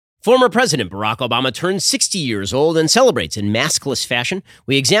Former President Barack Obama turns 60 years old and celebrates in maskless fashion.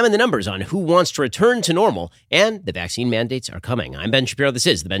 We examine the numbers on who wants to return to normal, and the vaccine mandates are coming. I'm Ben Shapiro. This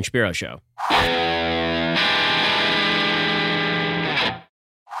is The Ben Shapiro Show.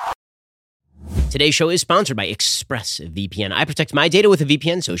 Today's show is sponsored by ExpressVPN. I protect my data with a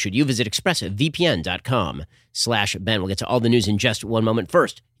VPN, so should you. Visit expressvpn.com/Ben. We'll get to all the news in just one moment.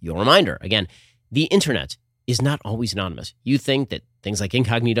 First, your reminder. Again, the internet is not always anonymous. You think that things like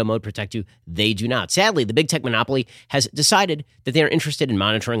incognito mode protect you. They do not. Sadly, the big tech monopoly has decided that they are interested in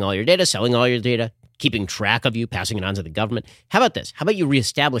monitoring all your data, selling all your data, keeping track of you, passing it on to the government. How about this? How about you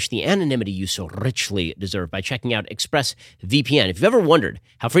reestablish the anonymity you so richly deserve by checking out ExpressVPN? If you've ever wondered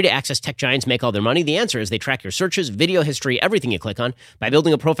how free-to-access tech giants make all their money, the answer is they track your searches, video history, everything you click on by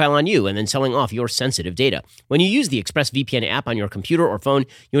building a profile on you and then selling off your sensitive data. When you use the ExpressVPN app on your computer or phone,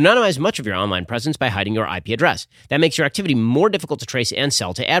 you anonymize much of your online presence by hiding your IP address. That makes your activity more difficult to trace and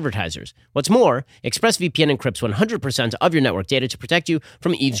sell to advertisers. What's more, ExpressVPN encrypts 100% of your network data to protect you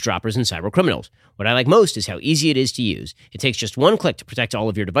from eavesdroppers and cybercriminals. What I like most is how easy it is to use. It takes just one click to protect all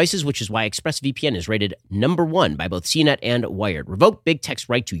of your devices, which is why ExpressVPN is rated #1 by both CNET and Wired. Revoke big tech's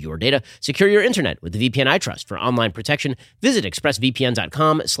right to your data. Secure your internet with the VPN I trust. For online protection, visit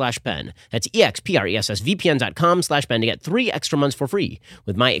expressvpn.com/Ben. That's expressvpn.com/Ben to get 3 extra months for free.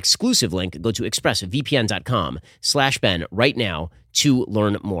 With my exclusive link, go to expressvpn.com/Ben right now to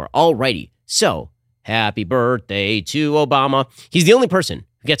learn more. Alrighty, so happy birthday to Obama. He's the only person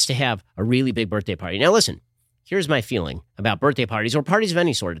who gets to have a really big birthday party. Now listen, here's my feeling about birthday parties or parties of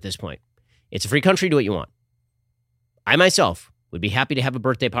any sort at this point. It's a free country, do what you want. I myself would be happy to have a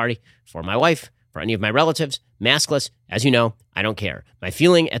birthday party for my wife, for any of my relatives, maskless. As you know, I don't care. My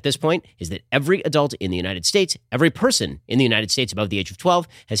feeling at this point is that every adult in the United States, every person in the United States above the age of 12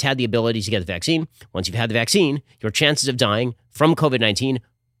 has had the ability to get the vaccine. Once you've had the vaccine, your chances of dying from COVID-19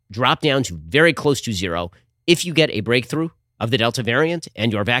 drop down to very close to zero. If you get a breakthrough of the Delta variant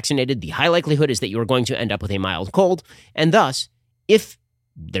and you're vaccinated, the high likelihood is that you're going to end up with a mild cold. And thus, if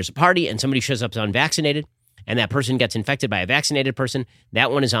there's a party and somebody shows up unvaccinated and that person gets infected by a vaccinated person,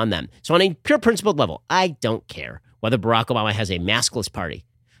 that one is on them. So on a pure principled level, I don't care whether Barack Obama has a maskless party.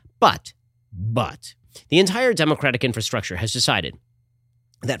 But the entire Democratic infrastructure has decided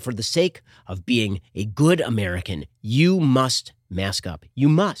that for the sake of being a good American, you must mask up. You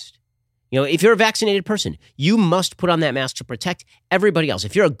must. You know, if you're a vaccinated person, you must put on that mask to protect everybody else.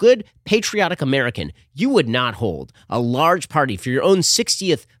 If you're a good, patriotic American, you would not hold a large party for your own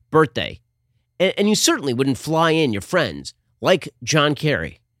 60th birthday. And you certainly wouldn't fly in your friends like John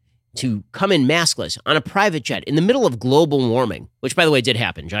Kerry to come in maskless on a private jet in the middle of global warming, which, by the way, did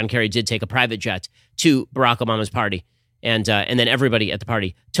happen. John Kerry did take a private jet to Barack Obama's party, and then everybody at the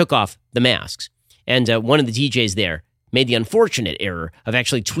party took off the masks. And one of the DJs there made the unfortunate error of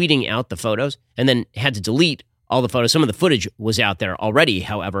actually tweeting out the photos and then had to delete all the photos. Some of the footage was out there already,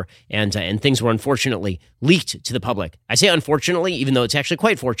 however, and things were unfortunately leaked to the public. I say unfortunately, even though it's actually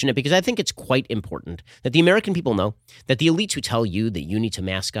quite fortunate, because I think it's quite important that the American people know that the elites who tell you that you need to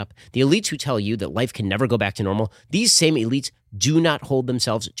mask up, the elites who tell you that life can never go back to normal, these same elites do not hold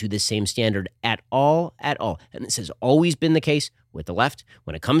themselves to this same standard at all. And this has always been the case with the left.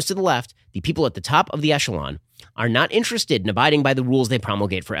 When it comes to the left, the people at the top of the echelon are not interested in abiding by the rules they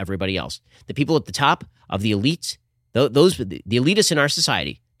promulgate for everybody else. The people at the top of the elites, the elitists in our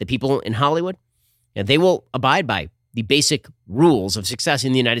society, the people in Hollywood, they will abide by the basic rules of success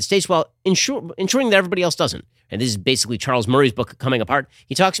in the United States while ensuring that everybody else doesn't. And this is basically Charles Murray's book, Coming Apart.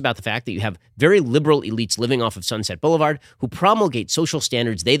 He talks about the fact that you have very liberal elites living off of Sunset Boulevard who promulgate social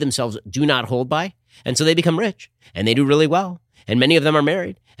standards they themselves do not hold by. And so they become rich, and they do really well. And many of them are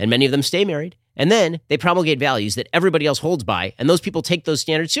married, and many of them stay married. And then they promulgate values that everybody else holds by, and those people take those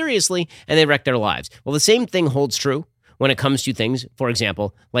standards seriously, and they wreck their lives. Well, the same thing holds true when it comes to things, for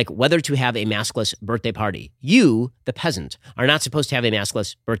example, like whether to have a maskless birthday party. You, the peasant, are not supposed to have a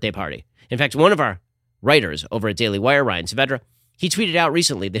maskless birthday party. In fact, one of our writers over at Daily Wire, Ryan Saavedra, he tweeted out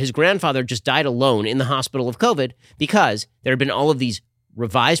recently that his grandfather just died alone in the hospital of COVID because there had been all of these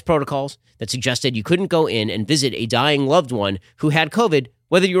revised protocols that suggested you couldn't go in and visit a dying loved one who had COVID,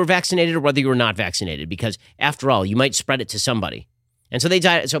 whether you were vaccinated or whether you were not vaccinated, because after all, you might spread it to somebody. And so they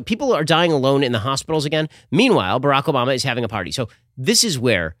died. So people are dying alone in the hospitals again. Meanwhile, Barack Obama is having a party. So this is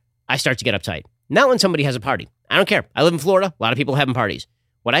where I start to get uptight. Not when somebody has a party. I don't care. I live in Florida. A lot of people having parties.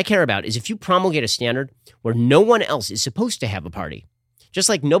 What I care about is if you promulgate a standard where no one else is supposed to have a party, just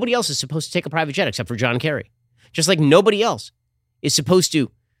like nobody else is supposed to take a private jet except for John Kerry, just like nobody else is supposed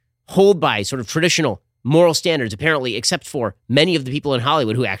to hold by sort of traditional moral standards, apparently, except for many of the people in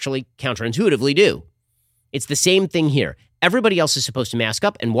Hollywood who actually counterintuitively do. It's the same thing here. Everybody else is supposed to mask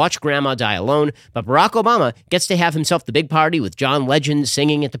up and watch grandma die alone, but Barack Obama gets to have himself the big party with John Legend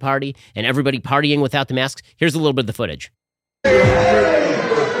singing at the party and everybody partying without the masks. Here's a little bit of the footage.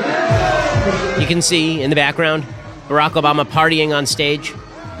 You can see in the background Barack Obama partying on stage.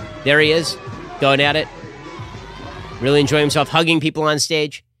 There he is, going at it. Really enjoying himself, hugging people on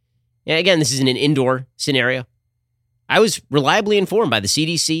stage. And again, this is in an indoor scenario. I was reliably informed by the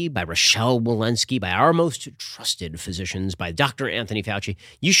CDC, by Rochelle Walensky, by our most trusted physicians, by Dr. Anthony Fauci.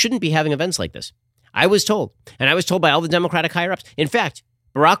 You shouldn't be having events like this. I was told, and I was told by all the Democratic higher-ups. In fact,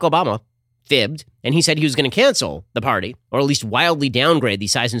 Barack Obama fibbed, and he said he was going to cancel the party, or at least wildly downgrade the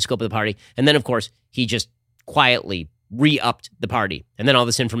size and scope of the party. And then, of course, he just quietly re-upped the party. And then all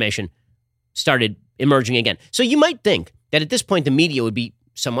this information started emerging again. So you might think that at this point, the media would be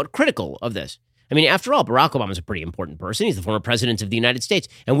somewhat critical of this. I mean, after all, Barack Obama is a pretty important person. He's the former president of the United States.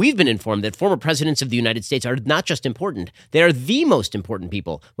 And we've been informed that former presidents of the United States are not just important, they are the most important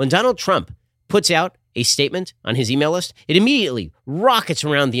people. When Donald Trump puts out a statement on his email list, it immediately rockets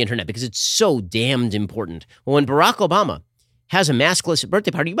around the internet because it's so damned important. Well, when Barack Obama has a maskless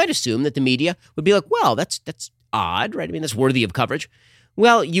birthday party, you might assume that the media would be like, well, that's odd, right? I mean, that's worthy of coverage.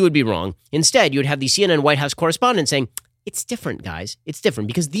 Well, you would be wrong. Instead, you would have the CNN White House correspondent saying, it's different, guys. It's different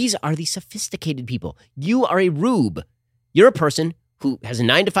because these are the sophisticated people. You are a rube. You're a person who has a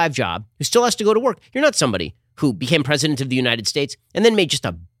 9-to-5 job, who still has to go to work. You're not somebody who became president of the United States and then made just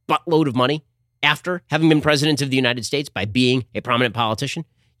a buttload of money after having been president of the United States by being a prominent politician.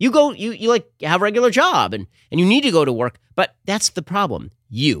 You like have a regular job and you need to go to work, but that's the problem.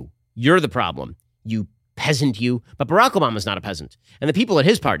 You're the problem. You peasant you. But Barack Obama's not a peasant. And the people at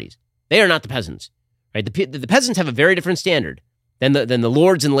his parties, they are not the peasants. Right? The peasants have a very different standard than the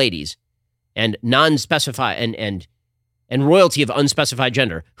lords and ladies and non-specified and royalty of unspecified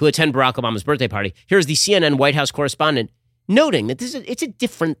gender who attend Barack Obama's birthday party. Here's the CNN White House correspondent noting that it's a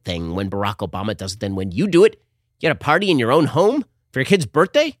different thing when Barack Obama does it than when you do it. You had a party in your own home for your kid's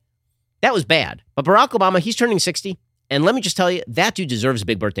birthday? That was bad. But Barack Obama, he's turning 60. And let me just tell you, that dude deserves a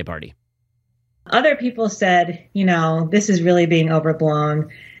big birthday party. Other people said, this is really being overblown.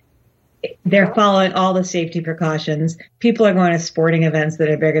 They're following all the safety precautions. People are going to sporting events that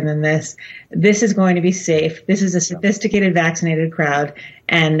are bigger than this. This is going to be safe. This is a sophisticated, vaccinated crowd.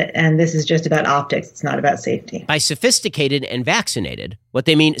 And this is just about optics. It's not about safety. By sophisticated and vaccinated, what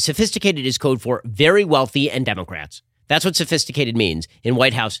they mean, sophisticated is code for very wealthy and Democrats. That's what sophisticated means in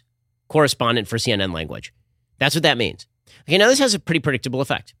White House correspondent for CNN language. That's what that means. Okay, now this has a pretty predictable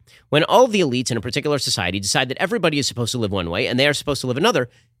effect. When all of the elites in a particular society decide that everybody is supposed to live one way and they are supposed to live another,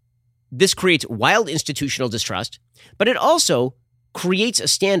 this creates wild institutional distrust, but it also creates a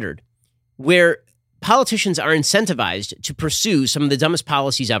standard where politicians are incentivized to pursue some of the dumbest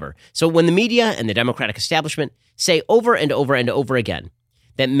policies ever. So when the media and the Democratic establishment say over and over and over again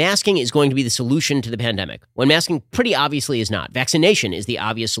that masking is going to be the solution to the pandemic, when masking pretty obviously is not. Vaccination is the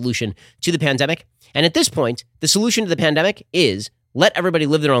obvious solution to the pandemic. And at this point, the solution to the pandemic is let everybody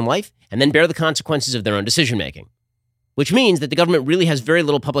live their own life and then bear the consequences of their own decision-making, which means that the government really has very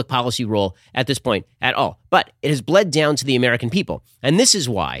little public policy role at this point at all. But it has bled down to the American people. And this is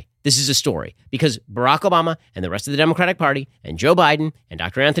why this is a story, because Barack Obama and the rest of the Democratic Party and Joe Biden and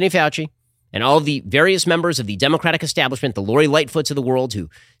Dr. Anthony Fauci and all of the various members of the Democratic establishment, the Lori Lightfoots of the world who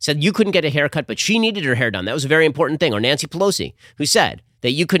said you couldn't get a haircut, but she needed her hair done. That was a very important thing. Or Nancy Pelosi, who said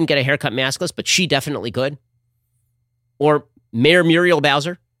that you couldn't get a haircut maskless, but she definitely could. Or Mayor Muriel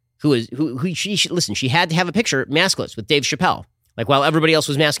Bowser, she had to have a picture maskless with Dave Chappelle, like while everybody else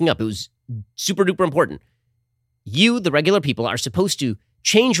was masking up. It was super duper important. You, the regular people, are supposed to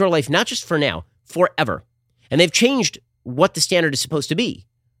change your life, not just for now, forever. And they've changed what the standard is supposed to be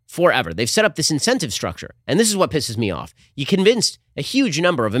forever. They've set up this incentive structure. And this is what pisses me off. You convinced a huge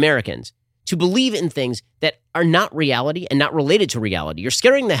number of Americans to believe in things that are not reality and not related to reality. You're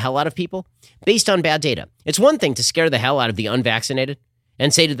scaring the hell out of people based on bad data. It's one thing to scare the hell out of the unvaccinated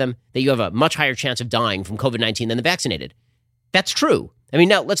and say to them that you have a much higher chance of dying from COVID-19 than the vaccinated. That's true. I mean,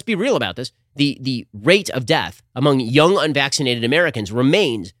 now let's be real about this. The rate of death among young unvaccinated Americans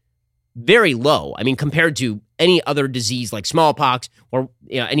remains very low. I mean, compared to any other disease like smallpox or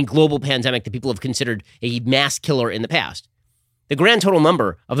any global pandemic that people have considered a mass killer in the past. The grand total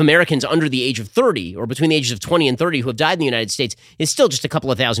number of Americans under the age of 30 or between the ages of 20 and 30 who have died in the United States is still just a couple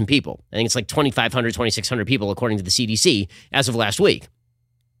of thousand people. I think it's like 2,500, 2,600 people according to the CDC as of last week.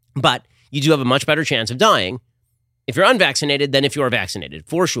 But you do have a much better chance of dying if you're unvaccinated than if you're vaccinated,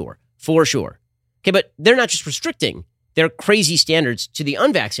 for sure. Okay, but they're not just restricting their crazy standards to the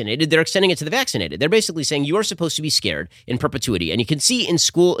unvaccinated, they're extending it to the vaccinated. They're basically saying you're supposed to be scared in perpetuity. And you can see in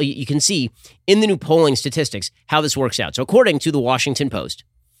school, you can see in the new polling statistics how this works out. So according to the Washington Post,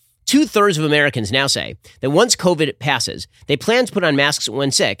 2/3 of Americans now say that once COVID passes, they plan to put on masks when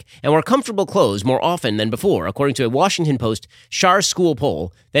sick and wear comfortable clothes more often than before, according to a Washington Post Schar School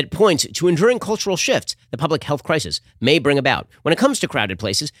poll that points to enduring cultural shifts the public health crisis may bring about. When it comes to crowded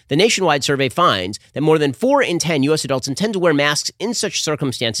places, the nationwide survey finds that more than 4 in 10 U.S. adults intend to wear masks in such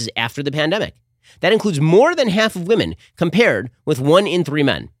circumstances after the pandemic. That includes more than half of women, compared with 1 in 3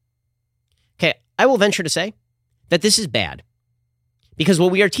 men. Okay, I will venture to say that this is bad. Because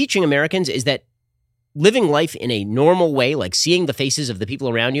what we are teaching Americans is that living life in a normal way, like seeing the faces of the people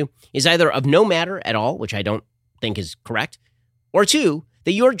around you, is either of no matter at all, which I don't think is correct, or 2,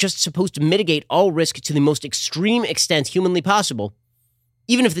 that you're just supposed to mitigate all risk to the most extreme extent humanly possible,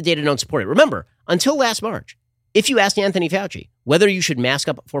 even if the data don't support it. Remember, until last March, if you asked Anthony Fauci whether you should mask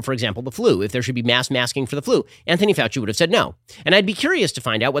up for example, the flu, if there should be mass masking for the flu, Anthony Fauci would have said no. And I'd be curious to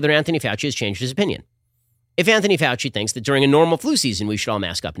find out whether Anthony Fauci has changed his opinion. If Anthony Fauci thinks that during a normal flu season, we should all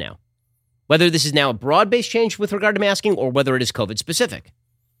mask up now. Whether this is now a broad-based change with regard to masking or whether it is COVID-specific.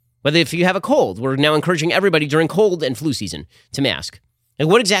 Whether if you have a cold, we're now encouraging everybody during cold and flu season to mask. And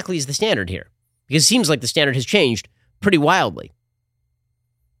what exactly is the standard here? Because it seems like the standard has changed pretty wildly.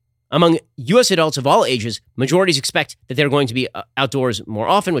 Among U.S. adults of all ages, majorities expect that they're going to be outdoors more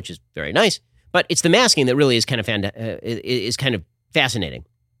often, which is very nice. But it's the masking that really is kind of fascinating.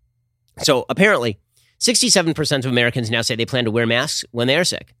 So apparently, 67% of Americans now say they plan to wear masks when they are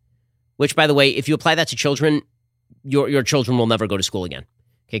sick, which, by the way, if you apply that to children, your children will never go to school again.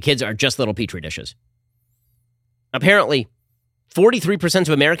 Okay, kids are just little petri dishes. Apparently, 43% of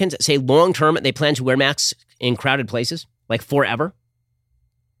Americans say long-term they plan to wear masks in crowded places, like forever.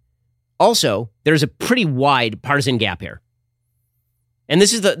 Also, there's a pretty wide partisan gap here. And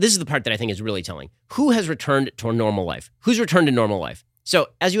this is the part that I think is really telling. Who has returned to a normal life? Who's returned to normal life? So,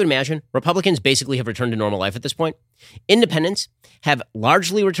 as you would imagine, Republicans basically have returned to normal life at this point. Independents have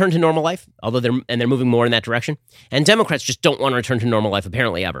largely returned to normal life, although they're moving more in that direction. And Democrats just don't want to return to normal life,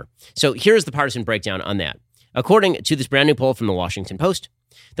 apparently, ever. So here's the partisan breakdown on that. According to this brand new poll from the Washington Post,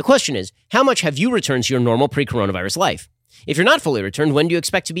 the question is, how much have you returned to your normal pre-coronavirus life? If you're not fully returned, when do you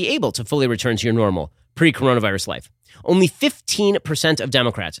expect to be able to fully return to your normal pre-coronavirus life? Only 15% of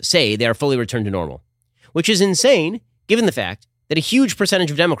Democrats say they are fully returned to normal, which is insane given the fact that a huge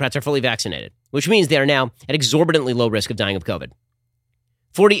percentage of Democrats are fully vaccinated, which means they are now at exorbitantly low risk of dying of COVID.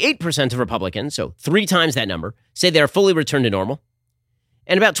 48% of Republicans, so 3 times that number, say they are fully returned to normal,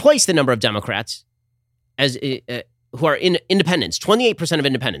 and about twice the number of Democrats who are independents, 28% of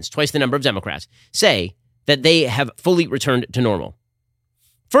independents, twice the number of Democrats, say that they have fully returned to normal.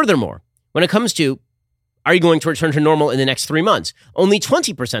 Furthermore, when it comes to are you going to return to normal in the next 3 months, only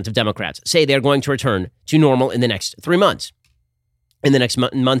 20% of Democrats say they're going to return to normal in the next 3 months. In the next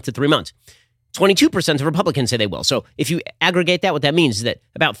month to 3 months. 22% of Republicans say they will. So if you aggregate that, what that means is that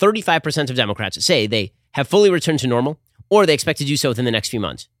about 35% of Democrats say they have fully returned to normal or they expect to do so within the next few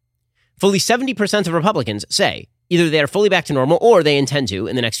months. Fully 70% of Republicans say either they are fully back to normal or they intend to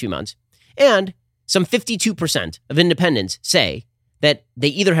in the next few months. And some 52% of independents say that they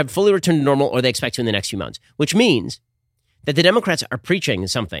either have fully returned to normal or they expect to in the next few months, which means that the Democrats are preaching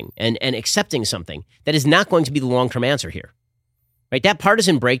something and accepting something that is not going to be the long-term answer here. Right? That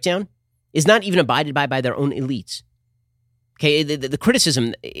partisan breakdown is not even abided by their own elites. Okay, the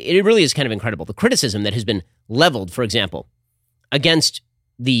criticism, it really is kind of incredible. The criticism that has been leveled, for example, against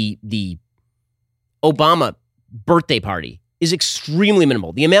the Obama birthday party is extremely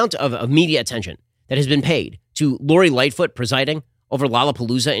minimal. The amount of media attention that has been paid to Lori Lightfoot presiding over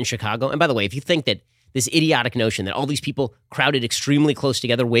Lollapalooza in Chicago. And by the way, if you think that this idiotic notion that all these people crowded extremely close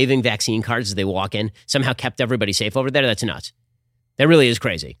together, waving vaccine cards as they walk in, somehow kept everybody safe over there, that's nuts. That really is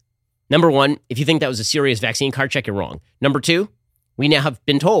crazy. Number one, if you think that was a serious vaccine card check, you're wrong. Number two, we now have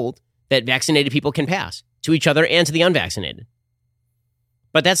been told that vaccinated people can pass to each other and to the unvaccinated.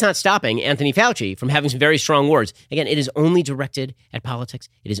 But that's not stopping Anthony Fauci from having some very strong words. Again, it is only directed at politics.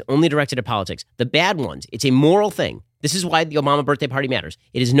 It is only directed at politics. The bad ones, it's a moral thing. This is why the Obama birthday party matters.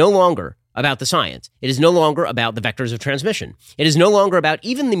 It is no longer about the science. It is no longer about the vectors of transmission. It is no longer about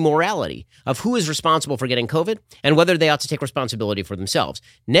even the morality of who is responsible for getting COVID and whether they ought to take responsibility for themselves.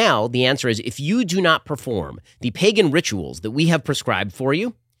 Now, the answer is if you do not perform the pagan rituals that we have prescribed for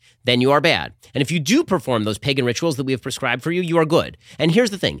you, then you are bad. And if you do perform those pagan rituals that we have prescribed for you, you are good. And here's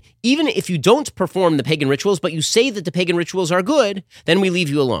the thing. Even if you don't perform the pagan rituals, but you say that the pagan rituals are good, then we leave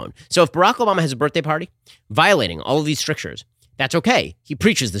you alone. So if Barack Obama has a birthday party violating all of these strictures, that's okay. He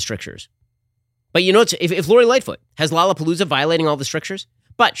preaches the strictures. But you know, if Lori Lightfoot has Lollapalooza violating all the strictures,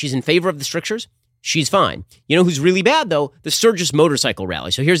 but she's in favor of the strictures, she's fine. You know who's really bad, though? The Sturgis Motorcycle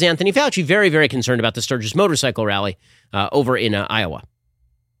Rally. So here's Anthony Fauci, very, very concerned about the Sturgis Motorcycle Rally over in Iowa.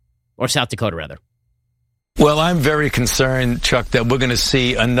 Or South Dakota, rather. Well, I'm very concerned, Chuck, that we're going to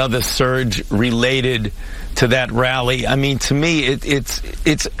see another surge related to that rally. I mean, to me,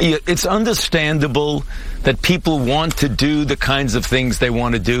 it's understandable that people want to do the kinds of things they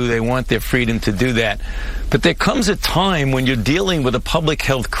want to do. They want their freedom to do that. But there comes a time when you're dealing with a public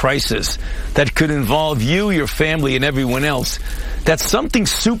health crisis that could involve you, your family, and everyone else, that something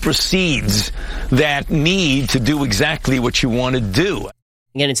supersedes that need to do exactly what you want to do.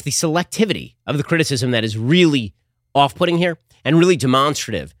 Again, it's the selectivity of the criticism that is really off-putting here and really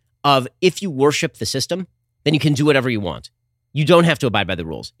demonstrative of if you worship the system, then you can do whatever you want. You don't have to abide by the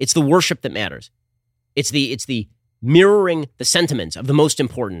rules. It's the worship that matters. It's the mirroring the sentiments of the most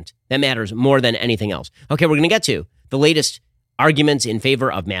important that matters more than anything else. Okay, we're going to get to the latest arguments in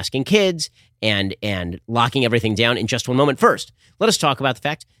favor of masking kids and locking everything down in just one moment. First, let us talk about the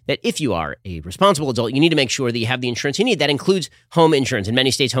fact that if you are a responsible adult, you need to make sure that you have the insurance you need. That includes home insurance. In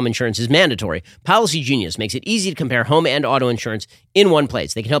many states, home insurance is mandatory. Policy Genius makes it easy to compare home and auto insurance in one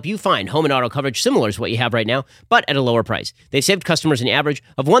place. They can help you find home and auto coverage similar to what you have right now, but at a lower price. They've saved customers an average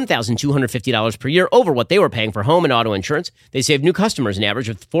of $1,250 per year over what they were paying for home and auto insurance. They saved new customers an average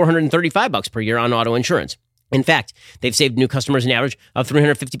of $435 per year on auto insurance. In fact, they've saved new customers an average of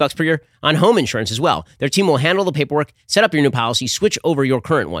 $350 per year on home insurance as well. Their team will handle the paperwork, set up your new policy, switch over your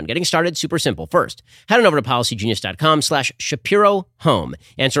current one. Getting started, super simple. First, head on over to policygenius.com/ShapiroHome.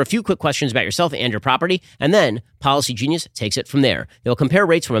 Answer a few quick questions about yourself and your property, and then Policy Genius takes it from there. They'll compare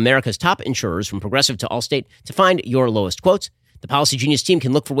rates from America's top insurers, from Progressive to Allstate, to find your lowest quotes. The Policy Genius team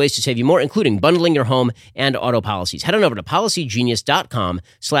can look for ways to save you more, including bundling your home and auto policies. Head on over to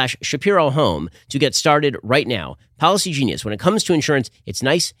policygenius.com/ShapiroHome to get started right now. Policy Genius, when it comes to insurance, it's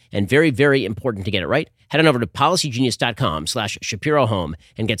nice and very, very important to get it right. Head on over to policygenius.com/ShapiroHome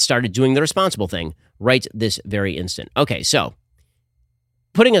and get started doing the responsible thing right this very instant. Okay, so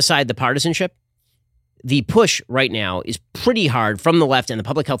putting aside the partisanship, the push right now is pretty hard from the left and the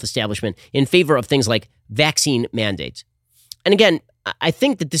public health establishment in favor of things like vaccine mandates. And again, I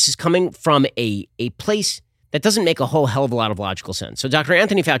think that this is coming from a place that doesn't make a whole hell of a lot of logical sense. So Dr.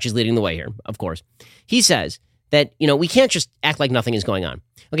 Anthony Fauci is leading the way here, of course. He says that, we can't just act like nothing is going on.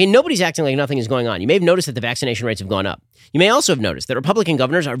 Okay, nobody's acting like nothing is going on. You may have noticed that the vaccination rates have gone up. You may also have noticed that Republican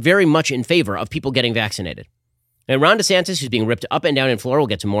governors are very much in favor of people getting vaccinated. And Ron DeSantis, who's being ripped up and down in Florida, we'll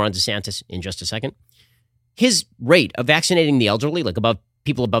get to more on DeSantis in just a second. His rate of vaccinating the elderly, like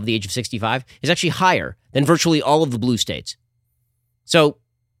people above the age of 65, is actually higher than virtually all of the blue states. So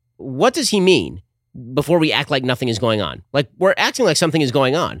what does he mean before we act like nothing is going on? Like, we're acting like something is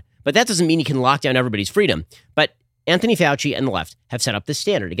going on, but that doesn't mean he can lock down everybody's freedom. But Anthony Fauci and the left have set up this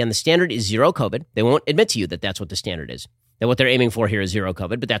standard. Again, the standard is zero COVID. They won't admit to you that that's what the standard is, that what they're aiming for here is zero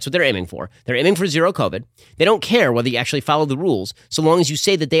COVID, but that's what they're aiming for. They're aiming for zero COVID. They don't care whether you actually follow the rules, so long as you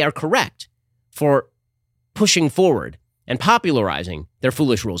say that they are correct for pushing forward and popularizing their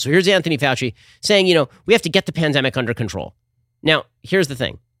foolish rules. So here's Anthony Fauci saying, we have to get the pandemic under control. Now, here's the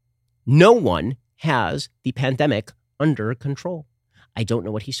thing. No one has the pandemic under control. I don't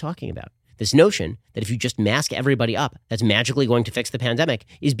know what he's talking about. This notion that if you just mask everybody up, that's magically going to fix the pandemic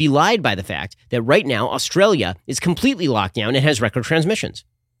is belied by the fact that right now Australia is completely locked down and has record transmissions.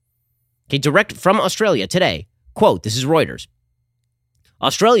 Okay, direct from Australia today, quote, this is Reuters.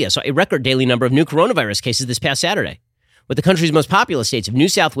 Australia saw a record daily number of new coronavirus cases this past Saturday, with the country's most populous states of New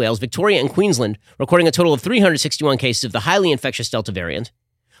South Wales, Victoria, and Queensland recording a total of 361 cases of the highly infectious Delta variant.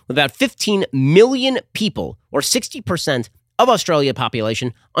 With about 15 million people, or 60% of Australia's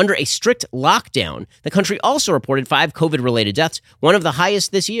population, under a strict lockdown, the country also reported 5 COVID-related deaths, one of the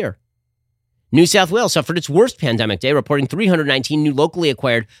highest this year. New South Wales suffered its worst pandemic day, reporting 319 new locally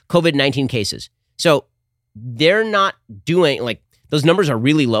acquired COVID-19 cases. So they're not doing, those numbers are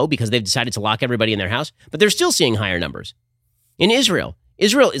really low because they've decided to lock everybody in their house, but they're still seeing higher numbers. In Israel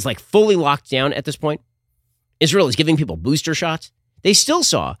is fully locked down at this point. Israel is giving people booster shots. They still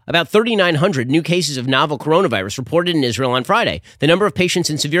saw about 3,900 new cases of novel coronavirus reported in Israel on Friday. The number of patients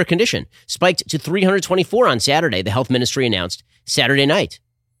in severe condition spiked to 324 on Saturday, the health ministry announced Saturday night.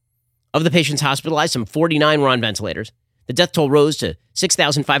 Of the patients hospitalized, some 49 were on ventilators. The death toll rose to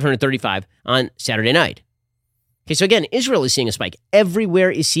 6,535 on Saturday night. Okay, so again, Israel is seeing a spike. Everywhere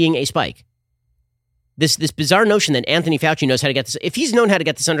is seeing a spike. This bizarre notion that Anthony Fauci knows how to get this. If he's known how to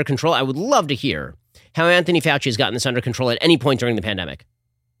get this under control, I would love to hear how Anthony Fauci has gotten this under control at any point during the pandemic.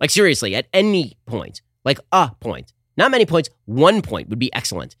 Seriously, at any point. A point. Not many points. 1 point would be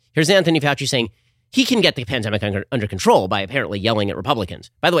excellent. Here's Anthony Fauci saying He can get the pandemic under control by apparently yelling at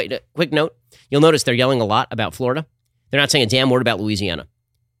Republicans. By the way, quick note, you'll notice they're yelling a lot about Florida. They're not saying a damn word about Louisiana.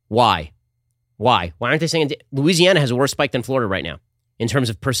 Why? Why aren't they saying Louisiana has a worse spike than Florida right now in terms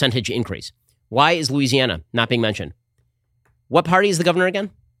of percentage increase? Why is Louisiana not being mentioned? What party is the governor again?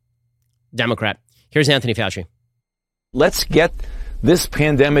 Democrat. Here's Anthony Fauci. Let's get this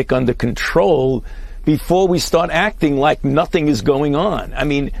pandemic under control before we start acting like nothing is going on. I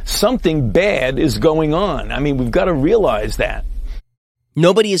mean, something bad is going on. I mean, we've got to realize that.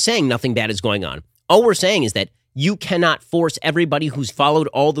 Nobody is saying nothing bad is going on. All we're saying is that you cannot force everybody who's followed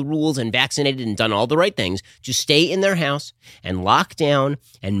all the rules and vaccinated and done all the right things to stay in their house and lock down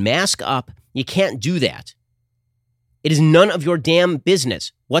and mask up. You can't do that. It is none of your damn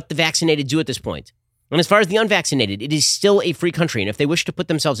business what the vaccinated do at this point. And as far as the unvaccinated, it is still a free country. And if they wish to put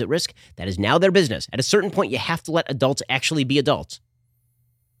themselves at risk, that is now their business. At a certain point, you have to let adults actually be adults.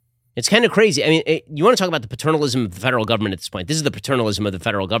 It's kind of crazy. I mean, you want to talk about the paternalism of the federal government at this point. This is the paternalism of the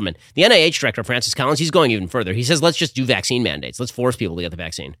federal government. The NIH director, Francis Collins, he's going even further. He says, let's just do vaccine mandates. Let's force people to get the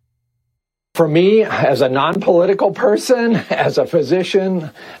vaccine. For me, as a non-political person, as a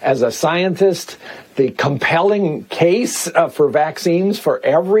physician, as a scientist, the compelling case for vaccines for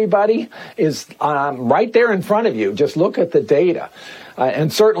everybody is right there in front of you. Just look at the data.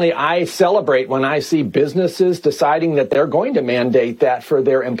 And certainly I celebrate when I see businesses deciding that they're going to mandate that for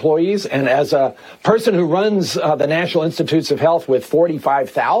their employees. And as a person who runs the National Institutes of Health with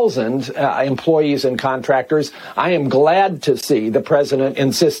 45,000 employees and contractors, I am glad to see the president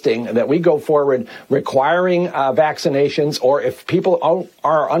insisting that we go forward requiring vaccinations, or if people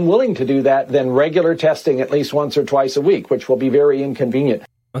are unwilling to do that, then regular testing at least once or twice a week, which will be very inconvenient.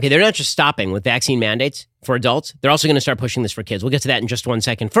 Okay, they're not just stopping with vaccine mandates for adults. They're also going to start pushing this for kids. We'll get to that in just 1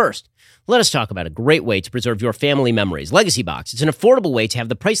 second. First, let us talk about a great way to preserve your family memories. Legacy Box. It's an affordable way to have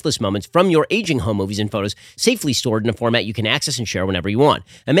the priceless moments from your aging home movies and photos safely stored in a format you can access and share whenever you want.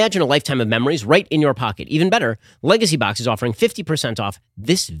 Imagine a lifetime of memories right in your pocket. Even better, Legacy Box is offering 50% off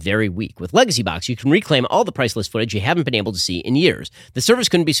this very week. With Legacy Box, you can reclaim all the priceless footage you haven't been able to see in years. The service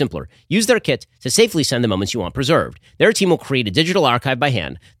couldn't be simpler. Use their kit to safely send the moments you want preserved. Their team will create a digital archive by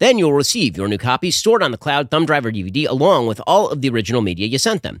hand. Then you'll receive your new copies stored on the cloud, thumb drive, or DVD, along with all of the original media you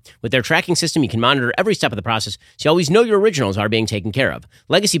sent them. With their tracking system, you can monitor every step of the process, so you always know your originals are being taken care of.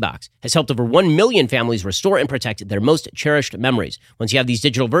 Legacy Box has helped over 1 million families restore and protect their most cherished memories. Once you have these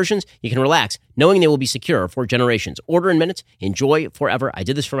digital versions, you can relax, knowing they will be secure for generations. Order in minutes, enjoy forever. I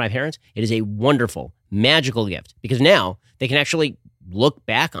did this for my parents. It is a wonderful, magical gift, because now they can actually look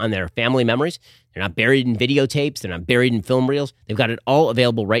back on their family memories. They're not buried in videotapes. They're not buried in film reels. They've got it all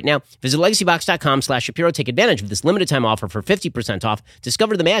available right now. Visit legacybox.com/Shapiro. Take advantage of this limited time offer for 50% off.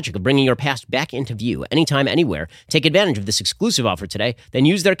 Discover the magic of bringing your past back into view anytime, anywhere. Take advantage of this exclusive offer today. Then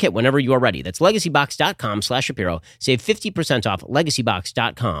use their kit whenever you are ready. That's legacybox.com/Shapiro. Save 50% off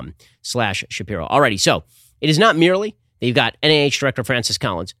legacybox.com/Shapiro. Alrighty, so it is not merely that you've got NIH Director Francis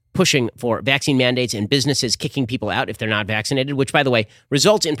Collins pushing for vaccine mandates and businesses kicking people out if they're not vaccinated, which, by the way,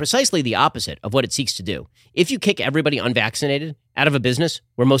 results in precisely the opposite of what it seeks to do. If you kick everybody unvaccinated out of a business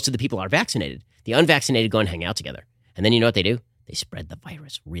where most of the people are vaccinated, the unvaccinated go and hang out together. And then you know what they do? They spread the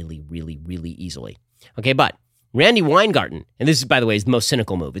virus really, really, really easily. Okay, but Randi Weingarten, and this is, by the way, is the most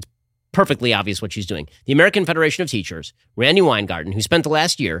cynical move. It's perfectly obvious what she's doing. The American Federation of Teachers, Randi Weingarten, who spent the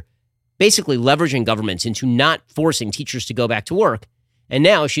last year basically leveraging governments into not forcing teachers to go back to work. And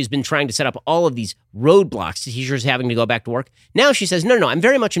now she's been trying to set up all of these roadblocks to teachers having to go back to work. Now she says, no, I'm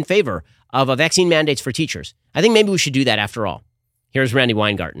very much in favor of vaccine mandates for teachers. I think maybe we should do that after all. Here's Randi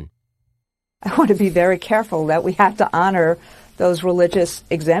Weingarten. I want to be very careful that we have to honor those religious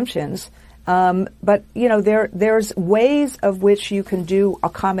exemptions. But, you know, there's ways of which you can do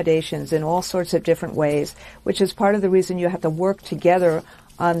accommodations in all sorts of different ways, which is part of the reason you have to work together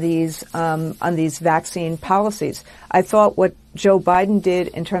on these vaccine policies. I thought what Joe Biden did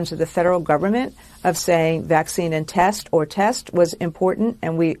in terms of the federal government of saying vaccine and test or test was important,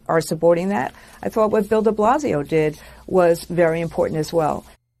 and we are supporting that. I thought what Bill de Blasio did was very important as well.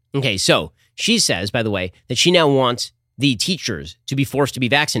 Okay, so she says, by the way, that she now wants the teachers to be forced to be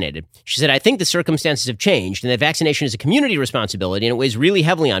vaccinated. She said, I think the circumstances have changed and that vaccination is a community responsibility, and it weighs really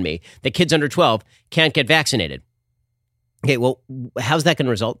heavily on me that kids under 12 can't get vaccinated. Okay, well, how's that going to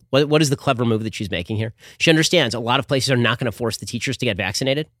result? What is the clever move that she's making here? She understands a lot of places are not going to force the teachers to get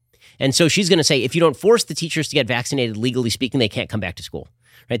vaccinated. And so she's going to say, if you don't force the teachers to get vaccinated, legally speaking, they can't come back to school.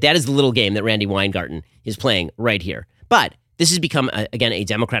 Right? That is the little game that Randi Weingarten is playing right here. But this has become, again, a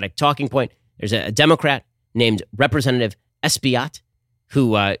Democratic talking point. There's a Democrat named Representative Espaillat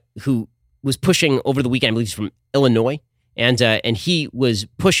who was pushing over the weekend, I believe he's from Illinois, and he was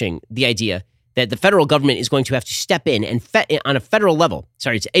pushing the idea that the federal government is going to have to step in and on a federal level.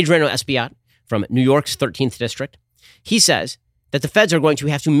 Sorry, it's Adriano Espaillat from New York's 13th District. He says that the feds are going to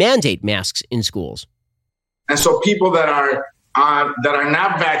have to mandate masks in schools. And so people that are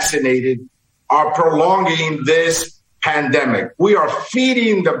not vaccinated are prolonging this pandemic. We are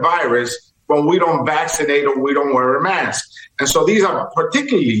feeding the virus when we don't vaccinate or we don't wear a mask. And so these are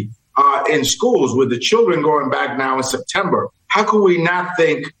particularly in schools with the children going back now in September. How could we not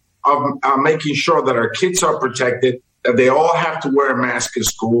think of making sure that our kids are protected, that they all have to wear a mask in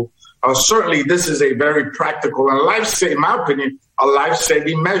school? Certainly, this is a very practical and in my opinion, a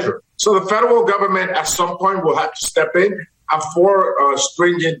life-saving measure. So the federal government at some point will have to step in for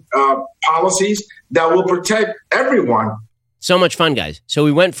stringent policies that will protect everyone. So much fun, guys. So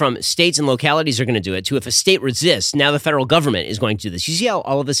we went from states and localities are going to do it to if a state resists, now the federal government is going to do this. You see how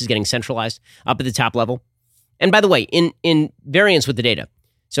all of this is getting centralized up at the top level? And by the way, in variance with the data,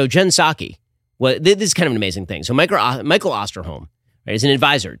 so Jen Psaki, well, this is kind of an amazing thing. So Michael Osterholm, right, is an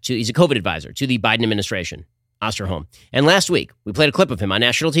advisor he's a COVID advisor to the Biden administration, Osterholm. And last week, we played a clip of him on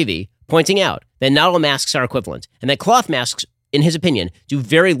national TV pointing out that not all masks are equivalent and that cloth masks, in his opinion, do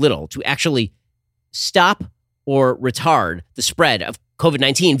very little to actually stop or retard the spread of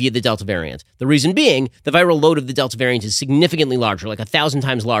COVID-19 via the Delta variant. The reason being, the viral load of the Delta variant is significantly larger, like 1,000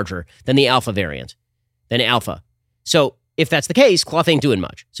 times larger than the Alpha variant, than Alpha. So if that's the case, cloth ain't doing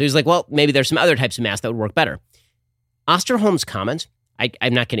much. So he's like, well, maybe there's some other types of masks that would work better. Osterholm's comment,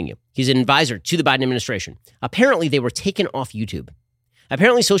 I'm not kidding you. He's an advisor to the Biden administration. Apparently, they were taken off YouTube.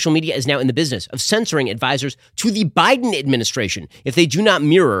 Apparently, social media is now in the business of censoring advisors to the Biden administration if they do not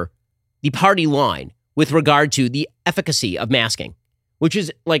mirror the party line with regard to the efficacy of masking, which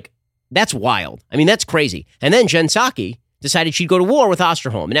is like, that's wild. I mean, that's crazy. And then Jen Psaki decided she'd go to war with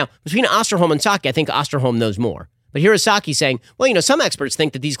Osterholm. And now, between Osterholm and Psaki, I think Osterholm knows more. But here is Psaki saying, well, some experts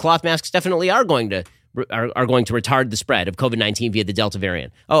think that these cloth masks definitely are going to retard the spread of COVID-19 via the Delta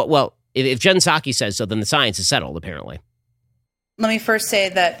variant. Oh, well, if Jen Psaki says so, then the science is settled, apparently. Let me first say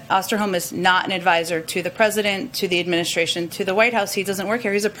that Osterholm is not an advisor to the president, to the administration, to the White House. He doesn't work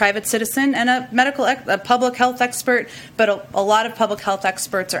here. He's a private citizen and a public health expert, but a lot of public health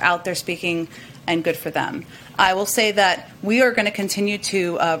experts are out there speaking, and good for them. I will say that we are going to continue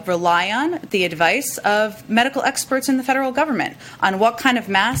to rely on the advice of medical experts in the federal government on what kind of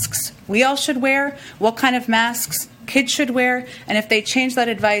masks we all should wear, what kind of masks kids should wear, and if they change that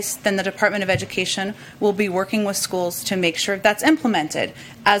advice, then the Department of Education will be working with schools to make sure that's implemented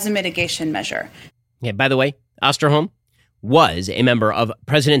as a mitigation measure. Yeah, by the way, Osterholm was a member of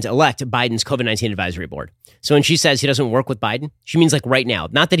President-elect Biden's COVID-19 advisory board. So when she says he doesn't work with Biden, she means like right now.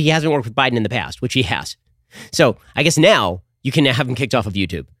 Not that he hasn't worked with Biden in the past, which he has. So I guess now you can have him kicked off of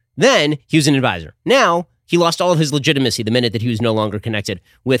YouTube. Then he was an advisor. Now he lost all of his legitimacy the minute that he was no longer connected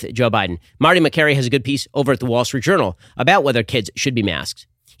with Joe Biden. Marty Makary has a good piece over at the Wall Street Journal about whether kids should be masked.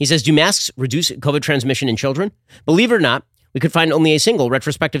 He says, do masks reduce COVID transmission in children? Believe it or not, we could find only a single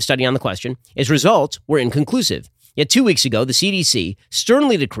retrospective study on the question. Its results were inconclusive. Yet 2 weeks ago, the CDC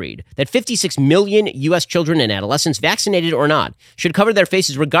sternly decreed that 56 million U.S. children and adolescents, vaccinated or not, should cover their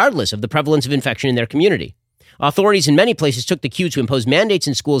faces regardless of the prevalence of infection in their community. Authorities in many places took the cue to impose mandates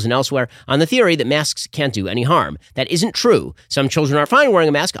in schools and elsewhere on the theory that masks can't do any harm. That isn't true. Some children are fine wearing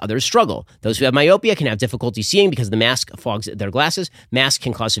a mask, others struggle. Those who have myopia can have difficulty seeing because the mask fogs their glasses. Masks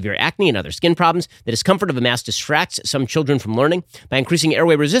can cause severe acne and other skin problems. The discomfort of a mask distracts some children from learning. By increasing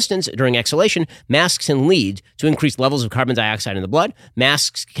airway resistance during exhalation, masks can lead to increased levels of carbon dioxide in the blood.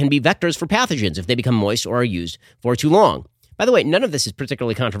 Masks can be vectors for pathogens if they become moist or are used for too long. By the way, none of this is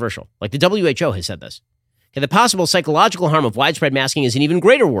particularly controversial. Like the WHO has said this. The possible psychological harm of widespread masking is an even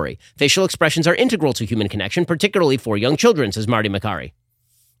greater worry. Facial expressions are integral to human connection, particularly for young children, says Marty Makary.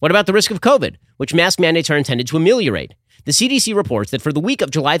 What about the risk of COVID, which mask mandates are intended to ameliorate? The CDC reports that for the week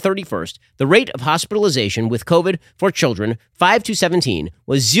of July 31st, the rate of hospitalization with COVID for children 5 to 17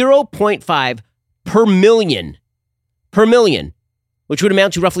 was 0.5 per million, which would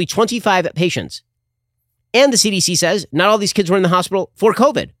amount to roughly 25 patients. And the CDC says not all these kids were in the hospital for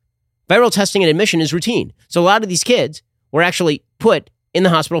COVID. Viral testing and admission is routine. So a lot of these kids were actually put in the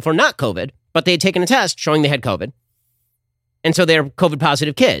hospital for not COVID, but they had taken a test showing they had COVID. And so they're COVID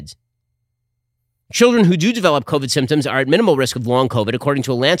positive kids. Children who do develop COVID symptoms are at minimal risk of long COVID, according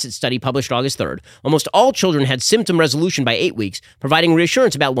to a Lancet study published August 3rd. Almost all children had symptom resolution by 8 weeks, providing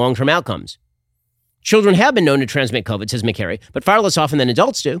reassurance about long-term outcomes. Children have been known to transmit COVID, says Makary, but far less often than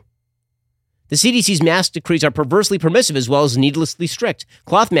adults do. The CDC's mask decrees are perversely permissive as well as needlessly strict.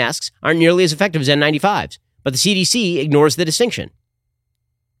 Cloth masks aren't nearly as effective as N95s, but the CDC ignores the distinction.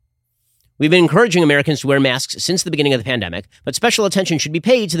 We've been encouraging Americans to wear masks since the beginning of the pandemic, but special attention should be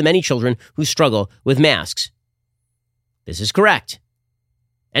paid to the many children who struggle with masks. This is correct.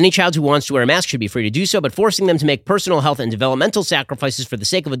 Any child who wants to wear a mask should be free to do so, but forcing them to make personal health and developmental sacrifices for the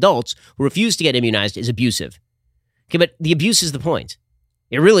sake of adults who refuse to get immunized is abusive. Okay, but the abuse is the point.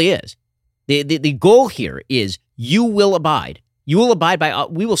 It really is. The goal here is you will abide. You will abide by,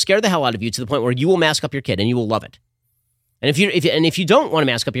 we will scare the hell out of you to the point where you will mask up your kid and you will love it. And if you don't want to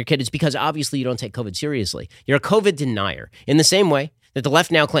mask up your kid, it's because obviously you don't take COVID seriously. You're a COVID denier in the same way that the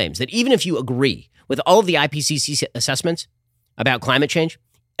left now claims that even if you agree with all of the IPCC assessments about climate change,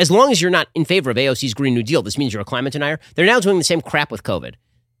 as long as you're not in favor of AOC's Green New Deal, this means you're a climate denier. They're now doing the same crap with COVID.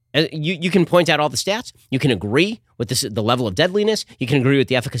 You can point out all the stats. You can agree with the level of deadliness. You can agree with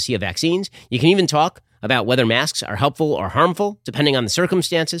the efficacy of vaccines. You can even talk about whether masks are helpful or harmful, depending on the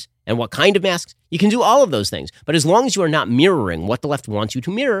circumstances and what kind of masks. You can do all of those things. But as long as you are not mirroring what the left wants you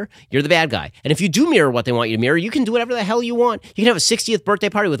to mirror, you're the bad guy. And if you do mirror what they want you to mirror, you can do whatever the hell you want. You can have a 60th birthday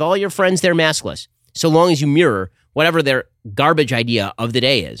party with all your friends there maskless, so long as you mirror whatever their garbage idea of the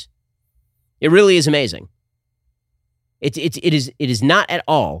day is. It really is amazing. It is not at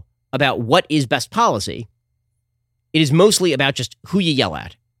all about what is best policy. It is mostly about just who you yell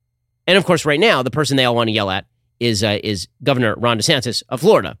at. And of course, right now, the person they all want to yell at is Governor Ron DeSantis of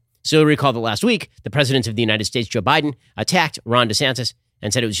Florida. So recall that last week, the president of the United States, Joe Biden, attacked Ron DeSantis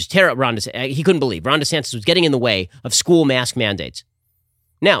and said it was just terrible. He couldn't believe Ron DeSantis was getting in the way of school mask mandates.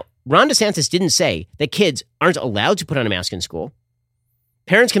 Now, Ron DeSantis didn't say that kids aren't allowed to put on a mask in school.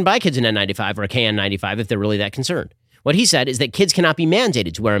 Parents can buy kids an N95 or a KN95 if they're really that concerned. What he said is that kids cannot be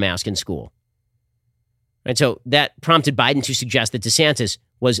mandated to wear a mask in school. And so that prompted Biden to suggest that DeSantis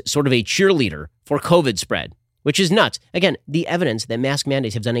was sort of a cheerleader for COVID spread, which is nuts. Again, the evidence that mask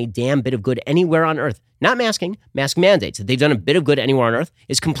mandates have done a damn bit of good anywhere on earth, not masking, mask mandates, that they've done a bit of good anywhere on earth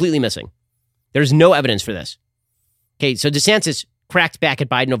is completely missing. There's no evidence for this. Okay, so DeSantis cracked back at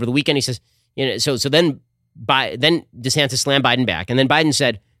Biden over the weekend. He says, then DeSantis slammed Biden back. And then Biden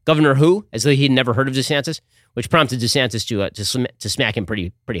said, Governor who? As though he'd never heard of DeSantis, which prompted DeSantis to smack him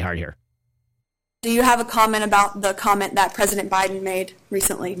pretty hard here. Do you have a comment about the comment that President Biden made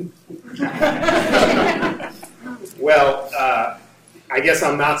recently? Well, I guess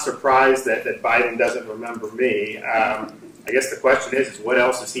I'm not surprised that Biden doesn't remember me. I guess the question is what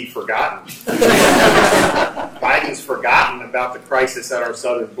else has he forgotten? Biden's forgotten about the crisis at our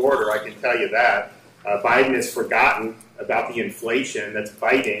southern border, I can tell you that. Biden has forgotten about the inflation that's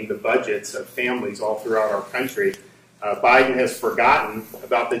biting the budgets of families all throughout our country. Biden has forgotten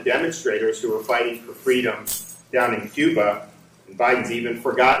about the demonstrators who are fighting for freedom down in Cuba. And Biden's even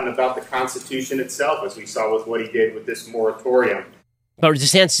forgotten about the Constitution itself, as we saw with what he did with this moratorium. But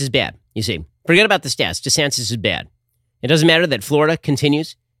DeSantis is bad, you see. Forget about the stats. DeSantis is bad. It doesn't matter that Florida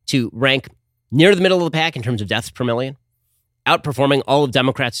continues to rank near the middle of the pack in terms of deaths per million, outperforming all of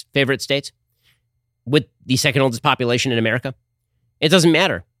Democrats' favorite states with the second oldest population in America. It doesn't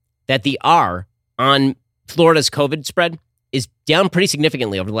matter that the R on Florida's COVID spread is down pretty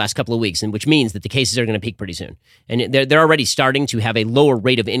significantly over the last couple of weeks, and which means that the cases are going to peak pretty soon. And they're already starting to have a lower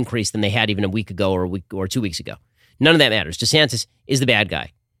rate of increase than they had even a week ago or a week or 2 weeks ago. None of that matters. DeSantis is the bad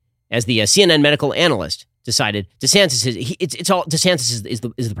guy. As the CNN medical analyst decided, DeSantis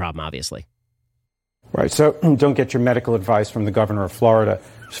is the problem, obviously. Right. So don't get your medical advice from the governor of Florida.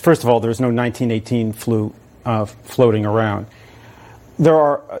 First of all, there's no 1918 flu floating around. There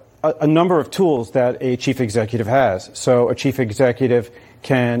are a number of tools that a chief executive has. So a chief executive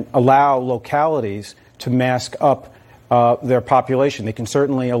can allow localities to mask up their population. They can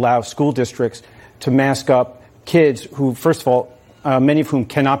certainly allow school districts to mask up kids who, first of all, many of whom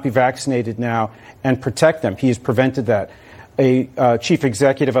cannot be vaccinated now, and protect them. He has prevented that. A chief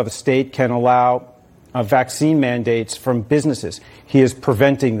executive of a state can allow vaccine mandates from businesses. He is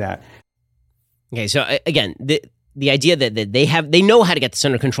preventing that. Okay, so again, the idea that they know how to get this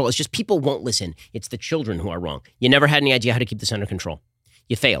under control. It's just people won't listen. It's the children who are wrong. You never had any idea how to keep this under control.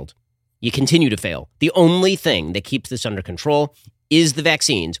 You failed. You continue to fail. The only thing that keeps this under control is the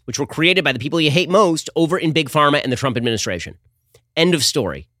vaccines, which were created by the people you hate most over in Big Pharma and the Trump administration. End of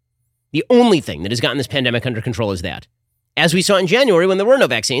story. The only thing that has gotten this pandemic under control is that. As we saw in January when there were no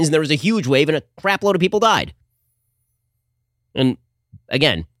vaccines and there was a huge wave and a crap load of people died. And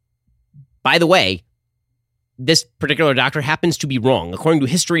again, by the way, this particular doctor happens to be wrong. According to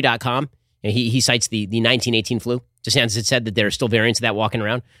History.com, he cites the 1918 flu DeSantis had said that there are still variants of that walking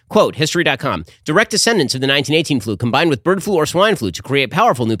around. Quote, History.com, direct descendants of the 1918 flu combined with bird flu or swine flu to create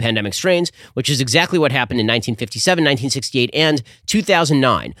powerful new pandemic strains, which is exactly what happened in 1957, 1968, and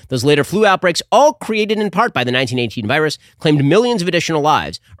 2009. Those later flu outbreaks, all created in part by the 1918 virus, claimed millions of additional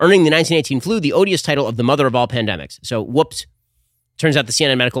lives, earning the 1918 flu the odious title of the mother of all pandemics. So, whoops. Turns out the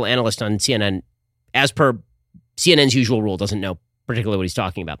CNN medical analyst on CNN, as per CNN's usual rule, doesn't know particularly what he's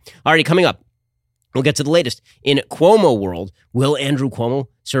talking about. Alrighty, coming up. We'll get to the latest. In Cuomo world, will Andrew Cuomo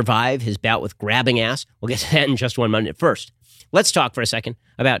survive his bout with grabbing ass? We'll get to that in just 1 minute. First, let's talk for a second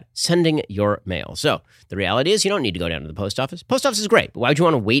about sending your mail. So the reality is you don't need to go down to the post office. Post office is great, but why would you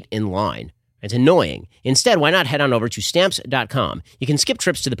want to wait in line? It's annoying. Instead, why not head on over to Stamps.com? You can skip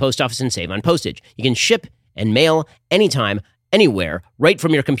trips to the post office and save on postage. You can ship and mail anytime, anywhere, right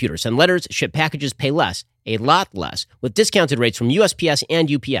from your computer. Send letters, ship packages, pay less. A lot less, with discounted rates from USPS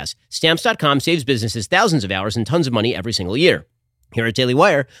and UPS. Stamps.com saves businesses thousands of hours and tons of money every single year. Here at Daily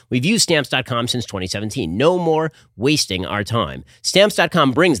Wire, we've used Stamps.com since 2017. No more wasting our time.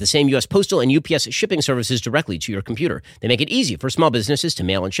 Stamps.com brings the same U.S. Postal and UPS shipping services directly to your computer. They make it easy for small businesses to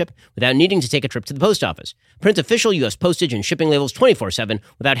mail and ship without needing to take a trip to the post office. Print official U.S. postage and shipping labels 24/7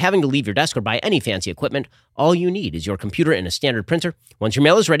 without having to leave your desk or buy any fancy equipment. All you need is your computer and a standard printer. Once your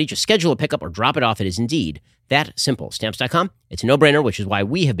mail is ready, just schedule a pickup or drop it off. It is indeed that simple. Stamps.com, it's a no-brainer, which is why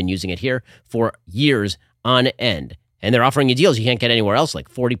we have been using it here for years on end. And they're offering you deals you can't get anywhere else, like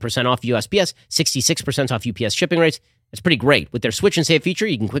 40% off USPS, 66% off UPS shipping rates. It's pretty great. With their Switch and Save feature,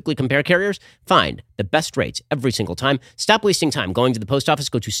 you can quickly compare carriers, find the best rates every single time. Stop wasting time going to the post office.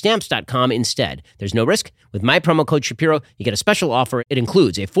 Go to Stamps.com instead. There's no risk. With my promo code Shapiro, you get a special offer. It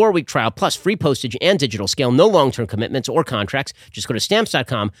includes a 4-week trial plus free postage and digital scale, no long-term commitments or contracts. Just go to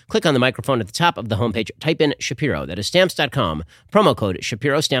Stamps.com, click on the microphone at the top of the homepage, type in Shapiro. That is Stamps.com, promo code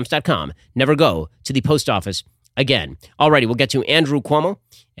Shapiro, Stamps.com. Never go to the post office again. Alrighty, we'll get to Andrew Cuomo,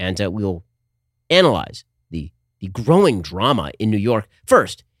 and we'll analyze the growing drama in New York.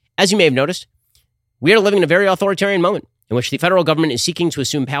 First, as you may have noticed, we are living in a very authoritarian moment in which the federal government is seeking to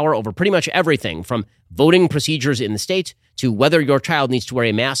assume power over pretty much everything from voting procedures in the state to whether your child needs to wear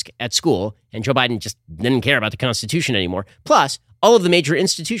a mask at school, and Joe Biden just didn't care about the Constitution anymore. Plus, all of the major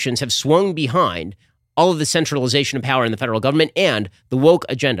institutions have swung behind all of the centralization of power in the federal government and the woke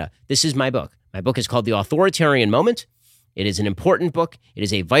agenda. This is my book. My book is called The Authoritarian Moment. It is an important book. It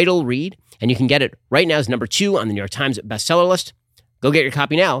is a vital read, and you can get it right now as number 2 on the New York Times bestseller list. Go get your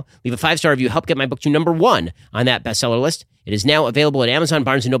copy now. Leave a 5-star review. Help get my book to number 1 on that bestseller list. It is now available at Amazon,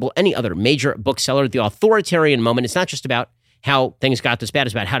 Barnes & Noble, any other major bookseller. The Authoritarian Moment. It's not just about how things got this bad.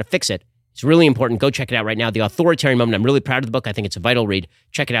 It's about how to fix it. It's really important. Go check it out right now. The Authoritarian Moment. I'm really proud of the book. I think it's a vital read.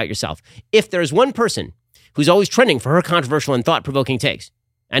 Check it out yourself. If there's one person who's always trending for her controversial and thought-provoking takes,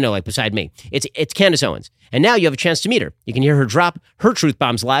 I know, like beside me, it's Candace Owens. And now you have a chance to meet her. You can hear her drop her truth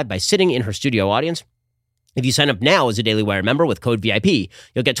bombs live by sitting in her studio audience. If you sign up now as a Daily Wire member with code VIP,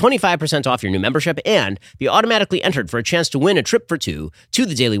 you'll get 25% off your new membership and be automatically entered for a chance to win a trip for 2 to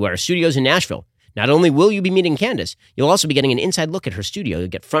the Daily Wire studios in Nashville. Not only will you be meeting Candace, you'll also be getting an inside look at her studio. You'll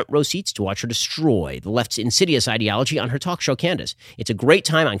get front row seats to watch her destroy the left's insidious ideology on her talk show, Candace. It's a great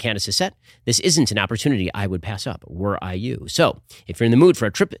time on Candace's set. This isn't an opportunity I would pass up, were I you. So, if you're in the mood for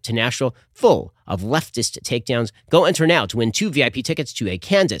a trip to Nashville full of leftist takedowns, go enter now to win 2 VIP tickets to a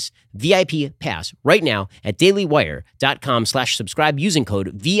Candace VIP pass right now at dailywire.com/subscribe using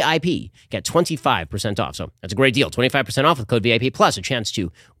code VIP. Get 25% off. So that's a great deal. 25% off with code VIP plus a chance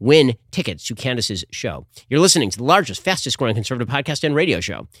to win tickets to Candace's show. You're listening to the largest, fastest growing conservative podcast and radio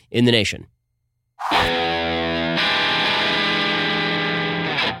show in the nation.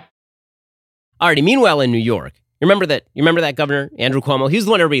 Alrighty, meanwhile in New York, you remember that governor, Andrew Cuomo? He was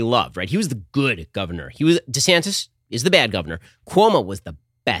the one everybody loved, right? He was the good governor. DeSantis is the bad governor. Cuomo was the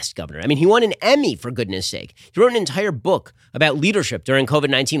best governor. I mean, he won an Emmy, for goodness sake. He wrote an entire book about leadership during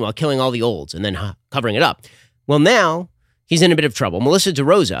COVID-19 while killing all the olds and then covering it up. Well, now he's in a bit of trouble. Melissa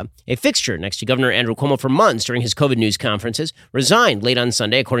DeRosa, a fixture next to Governor Andrew Cuomo for months during his COVID news conferences, resigned late on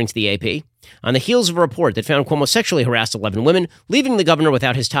Sunday, according to the AP, on the heels of a report that found Cuomo sexually harassed 11 women, leaving the governor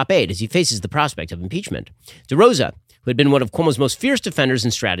without his top aide as he faces the prospect of impeachment. DeRosa, who had been one of Cuomo's most fierce defenders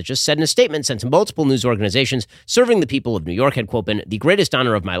and strategists, said in a statement sent to multiple news organizations, serving the people of New York had, quote, been the greatest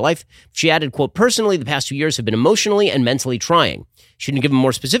honor of my life. She added, quote, personally, the past 2 years have been emotionally and mentally trying. She didn't give a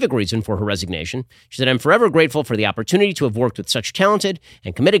more specific reason for her resignation. She said, I'm forever grateful for the opportunity to have worked with such talented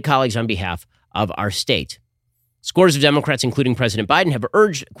and committed colleagues on behalf of our state. Scores of Democrats, including President Biden, have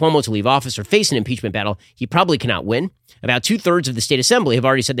urged Cuomo to leave office or face an impeachment battle he probably cannot win. About 2/3 of the state assembly have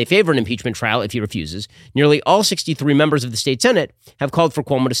already said they favor an impeachment trial if he refuses. Nearly all 63 members of the state Senate have called for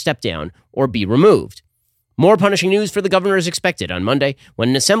Cuomo to step down or be removed. More punishing news for the governor is expected on Monday when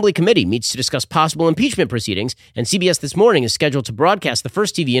an assembly committee meets to discuss possible impeachment proceedings, and CBS This Morning is scheduled to broadcast the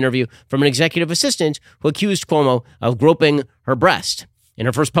first TV interview from an executive assistant who accused Cuomo of groping her breast. In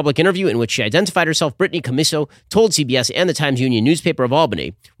her first public interview, in which she identified herself, Brittany Commisso told CBS and the Times-Union newspaper of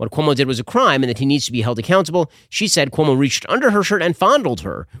Albany what Cuomo did was a crime and that he needs to be held accountable. She said Cuomo reached under her shirt and fondled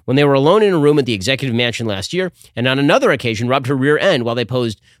her when they were alone in a room at the executive mansion last year, and on another occasion rubbed her rear end while they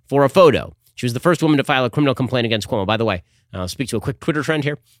posed for a photo. She was the first woman to file a criminal complaint against Cuomo. By the way, I'll speak to a quick Twitter trend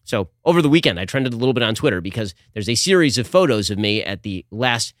here. So over the weekend, I trended a little bit on Twitter because there's a series of photos of me at the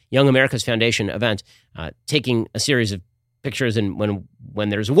last Young America's Foundation event, taking a series of pictures. And when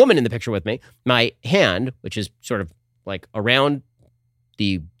there's a woman in the picture with me, my hand, which is sort of like around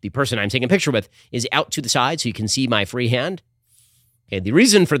the person I'm taking a picture with, is out to the side so you can see my free hand. Okay, the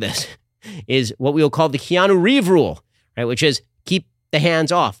reason for this is what we will call the Keanu Reeves rule, right? Which is keep the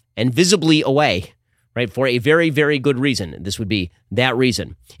hands off and visibly away, right? For a very, very good reason. This would be that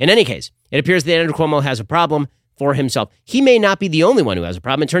reason. In any case, it appears that Andrew Cuomo has a problem for himself. He may not be the only one who has a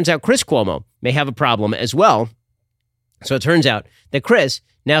problem. It turns out Chris Cuomo may have a problem as well. So it turns out that Chris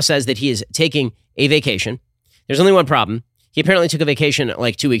now says that he is taking a vacation. There's only one problem. He apparently took a vacation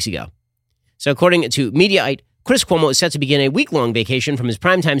like 2 weeks ago. So according to Mediaite, Chris Cuomo is set to begin a week-long vacation from his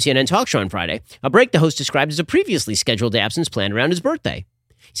primetime CNN talk show on Friday, a break the host described as a previously scheduled absence planned around his birthday.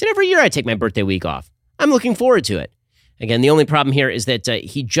 He said, every year I take my birthday week off. I'm looking forward to it. Again, the only problem here is that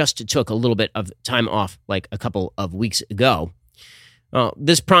he just took a little bit of time off like a couple of weeks ago.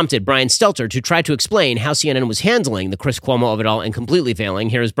 This prompted Brian Stelter to try to explain how CNN was handling the Chris Cuomo of it all and completely failing.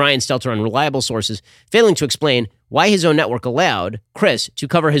 Here is Brian Stelter on reliable sources, failing to explain why his own network allowed Chris to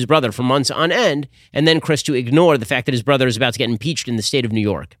cover his brother for months on end, and then Chris to ignore the fact that his brother is about to get impeached in the state of New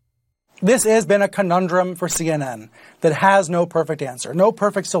York. This has been a conundrum for CNN that has no perfect answer, no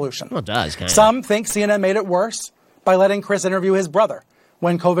perfect solution. Well, it does, kind of. Some think CNN made it worse by letting Chris interview his brother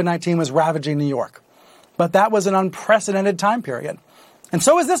when COVID-19 was ravaging New York. But that was an unprecedented time period. And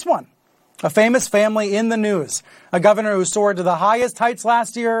so is this one. A famous family in the news. A governor who soared to the highest heights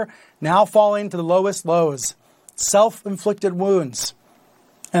last year, now falling to the lowest lows. Self-inflicted wounds.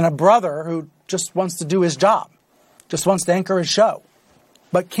 And a brother who just wants to do his job, just wants to anchor his show.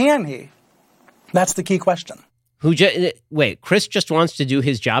 But can he? That's the key question. Wait, Chris just wants to do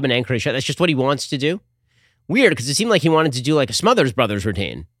his job and anchor his show? That's just what he wants to do? Weird, because it seemed like he wanted to do like a Smothers Brothers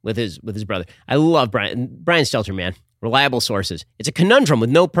routine with his brother. I love Brian Stelter, man. Reliable sources. It's a conundrum with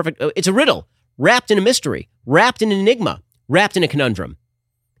no perfect... It's a riddle, wrapped in a mystery, wrapped in an enigma, wrapped in a conundrum.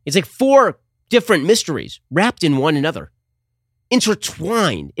 It's like 4 different mysteries wrapped in one another,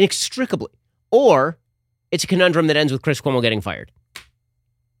 intertwined inextricably. Or it's a conundrum that ends with Chris Cuomo getting fired.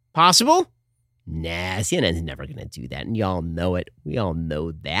 Possible? Nah, CNN's never going to do that, and y'all know it. We all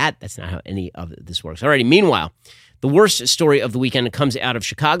know that. That's not how any of this works. Alrighty, meanwhile, the worst story of the weekend comes out of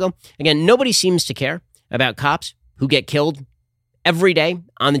Chicago. Again, nobody seems to care about cops who get killed every day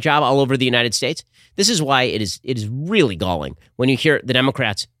on the job all over the United States. This is why it is really galling when you hear the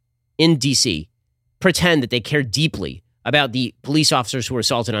Democrats in D.C. pretend that they care deeply about the police officers who were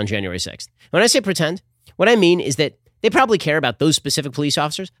assaulted on January 6th. When I say pretend, what I mean is that they probably care about those specific police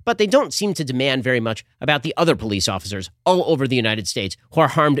officers, but they don't seem to demand very much about the other police officers all over the United States who are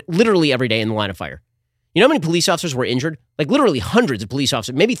harmed literally every day in the line of fire. You know how many police officers were injured? Like literally hundreds of police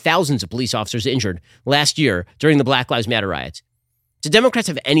officers, maybe thousands of police officers injured last year during the Black Lives Matter riots. Do Democrats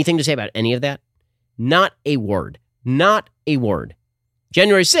have anything to say about any of that? Not a word. Not a word.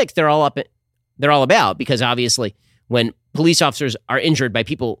 January 6th, they're all about, because obviously when police officers are injured by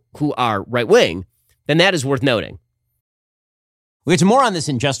people who are right-wing, then that is worth noting. We'll get to more on this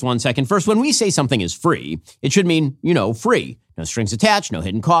in just 1 second. First, when we say something is free, it should mean, free. No strings attached, no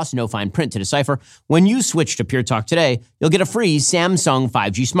hidden costs, no fine print to decipher. When you switch to Pure Talk today, you'll get a free Samsung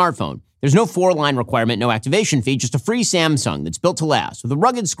 5G smartphone. There's no 4-line requirement, no activation fee, just a free Samsung that's built to last with a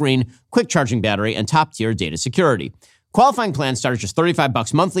rugged screen, quick charging battery, and top-tier data security. Qualifying plans start at just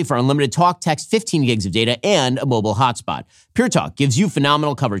 $35 monthly for unlimited talk, text, 15 gigs of data, and a mobile hotspot. Pure Talk gives you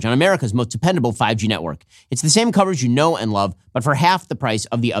phenomenal coverage on America's most dependable 5G network. It's the same coverage you know and love, but for half the price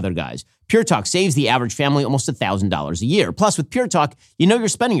of the other guys. Pure Talk saves the average family almost $1,000 a year. Plus, with Pure Talk, you know you're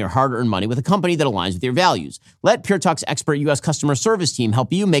spending your hard-earned money with a company that aligns with your values. Let Pure Talk's expert U.S. customer service team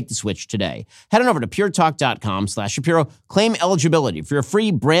help you make the switch today. Head on over to puretalk.com/Shapiro. Claim eligibility for your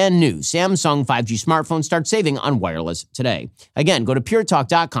free brand new Samsung 5G smartphone. Start saving on wireless today. Again, go to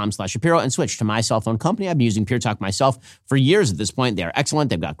puretalk.com/Shapiro and switch to my cell phone company. I've been using Pure Talk myself for years at this point. They are excellent.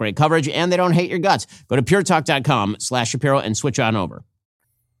 They've got great coverage, and they don't hate your guts. Go to puretalk.com/Shapiro and switch on over.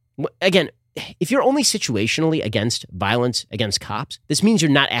 Again, if you're only situationally against violence against cops, this means you're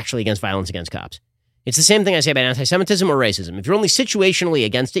not actually against violence against cops. It's the same thing I say about anti-Semitism or racism. If you're only situationally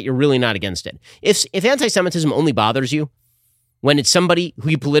against it, you're really not against it. If anti-Semitism only bothers you when it's somebody who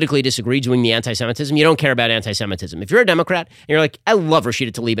you politically disagree doing the anti-Semitism, you don't care about anti-Semitism. If you're a Democrat and you're like, I love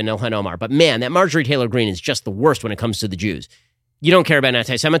Rashida Tlaib and Ilhan Omar, but man, that Marjorie Taylor Greene is just the worst when it comes to the Jews. You don't care about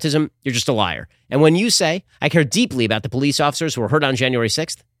anti-Semitism, you're just a liar. And when you say, I care deeply about the police officers who were hurt on January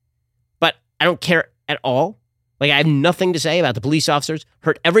 6th, but I don't care at all, like I have nothing to say about the police officers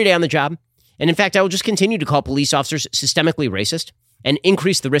hurt every day on the job, and in fact, I will just continue to call police officers systemically racist and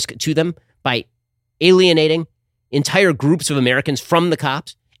increase the risk to them by alienating entire groups of Americans from the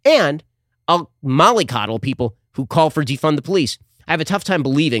cops, and I'll mollycoddle people who call for defund the police. I have a tough time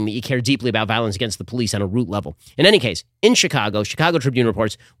believing that you care deeply about violence against the police on a root level. In any case, in Chicago, Chicago Tribune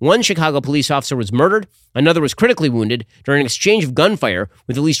reports, one Chicago police officer was murdered, another was critically wounded during an exchange of gunfire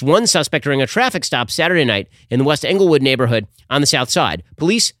with at least one suspect during a traffic stop Saturday night in the West Englewood neighborhood on the South Side.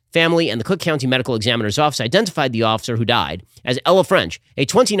 Police, family, and the Cook County Medical Examiner's Office identified the officer who died as Ella French, a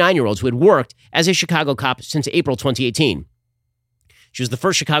 29-year-old who had worked as a Chicago cop since April 2018. She was the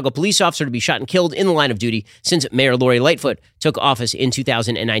first Chicago police officer to be shot and killed in the line of duty since Mayor Lori Lightfoot took office in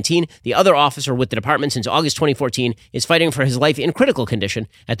 2019. The other officer with the department since August 2014 is fighting for his life in critical condition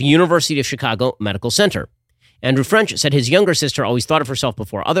at the University of Chicago Medical Center. Andrew French said his younger sister always thought of herself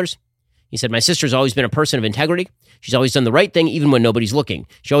before others. He said, my sister's always been a person of integrity. She's always done the right thing even when nobody's looking.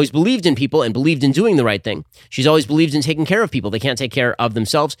 She always believed in people and believed in doing the right thing. She's always believed in taking care of people. They can't take care of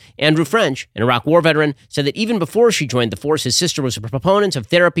themselves. Andrew French, an Iraq War veteran, said that even before she joined the force, his sister was a proponent of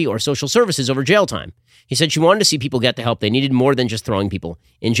therapy or social services over jail time. He said she wanted to see people get the help they needed more than just throwing people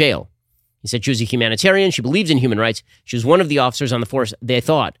in jail. He said she was a humanitarian. She believed in human rights. She was one of the officers on the force that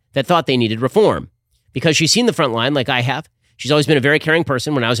thought they needed reform. Because she's seen the front line like I have. She's always been a very caring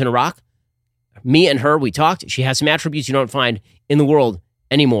person. When I was in Iraq, me and her, we talked. She has some attributes you don't find in the world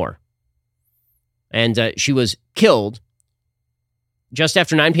anymore. And she was killed just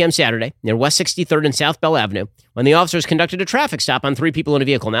after 9 p.m. Saturday near West 63rd and South Bell Avenue when the officers conducted a traffic stop on 3 people in a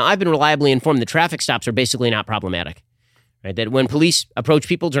vehicle. Now, I've been reliably informed that traffic stops are basically not problematic. Right? That when police approach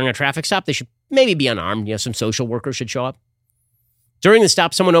people during a traffic stop, they should maybe be unarmed. You know, some social workers should show up. During the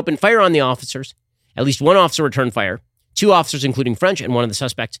stop, someone opened fire on the officers. At least one officer returned fire. 2 officers, including French, and one of the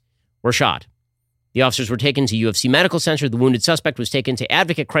suspects were shot. The officers were taken to UFC Medical Center. The wounded suspect was taken to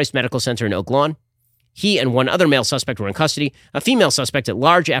Advocate Christ Medical Center in Oak Lawn. He and one other male suspect were in custody. A female suspect at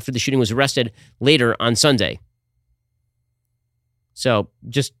large after the shooting was arrested later on Sunday. So,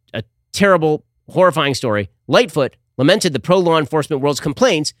 just a terrible, horrifying story. Lightfoot lamented the pro-law enforcement world's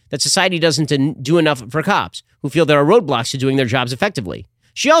complaints that society doesn't do enough for cops, who feel there are roadblocks to doing their jobs effectively.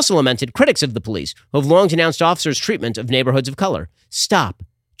 She also lamented critics of the police, who have long denounced officers' treatment of neighborhoods of color. Stop.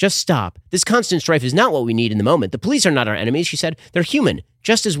 Just stop. This constant strife is not what we need in the moment. The police are not our enemies, she said. They're human,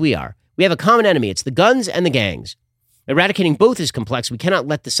 just as we are. We have a common enemy. It's the guns and the gangs. Eradicating both is complex. We cannot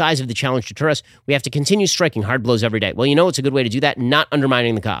let the size of the challenge deter us. We have to continue striking hard blows every day. Well, you know it's a good way to do that? Not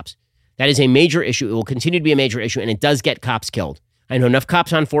undermining the cops. That is a major issue. It will continue to be a major issue, and it does get cops killed. I know enough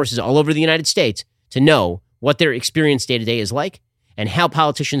cops on forces all over the United States to know what their experience day-to-day is like and how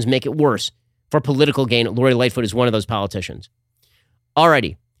politicians make it worse for political gain. Lori Lightfoot is one of those politicians.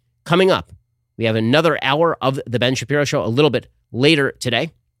 Alrighty. Coming up, we have another hour of The Ben Shapiro Show a little bit later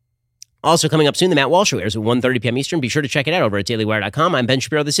today. Also coming up soon, The Matt Walsh Show airs at 1:30 p.m. Eastern. Be sure to check it out over at dailywire.com. I'm Ben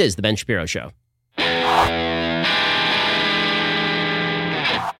Shapiro. This is The Ben Shapiro Show.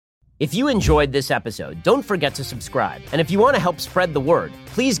 If you enjoyed this episode, don't forget to subscribe. And if you want to help spread the word,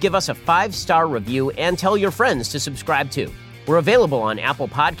 please give us a 5-star review and tell your friends to subscribe too. We're available on Apple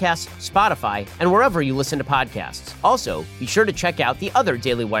Podcasts, Spotify, and wherever you listen to podcasts. Also, be sure to check out the other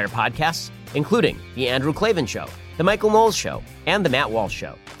Daily Wire podcasts, including The Andrew Klavan Show, The Michael Knowles Show, and The Matt Walsh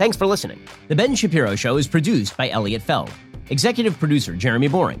Show. Thanks for listening. The Ben Shapiro Show is produced by Elliot Feld. Executive producer, Jeremy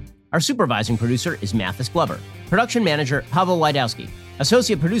Boring. Our supervising producer is Mathis Glover. Production manager, Pavel Wydowski.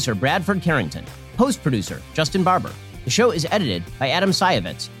 Associate producer, Bradford Carrington. Post-producer, Justin Barber. The show is edited by Adam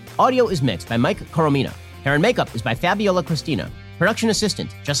Sayevitz. Audio is mixed by Mike Coromina. Hair and makeup is by Fabiola Cristina. Production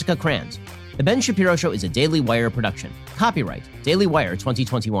assistant, Jessica Kranz. The Ben Shapiro Show is a Daily Wire production. Copyright, Daily Wire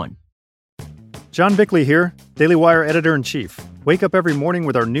 2021. John Bickley here, Daily Wire editor-in-chief. Wake up every morning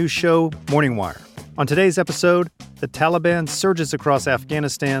with our new show, Morning Wire. On today's episode, the Taliban surges across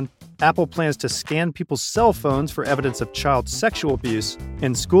Afghanistan, Apple plans to scan people's cell phones for evidence of child sexual abuse,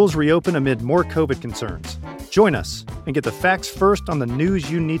 and schools reopen amid more COVID concerns. Join us and get the facts first on the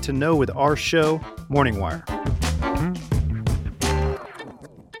news you need to know with our show, Morning Wire.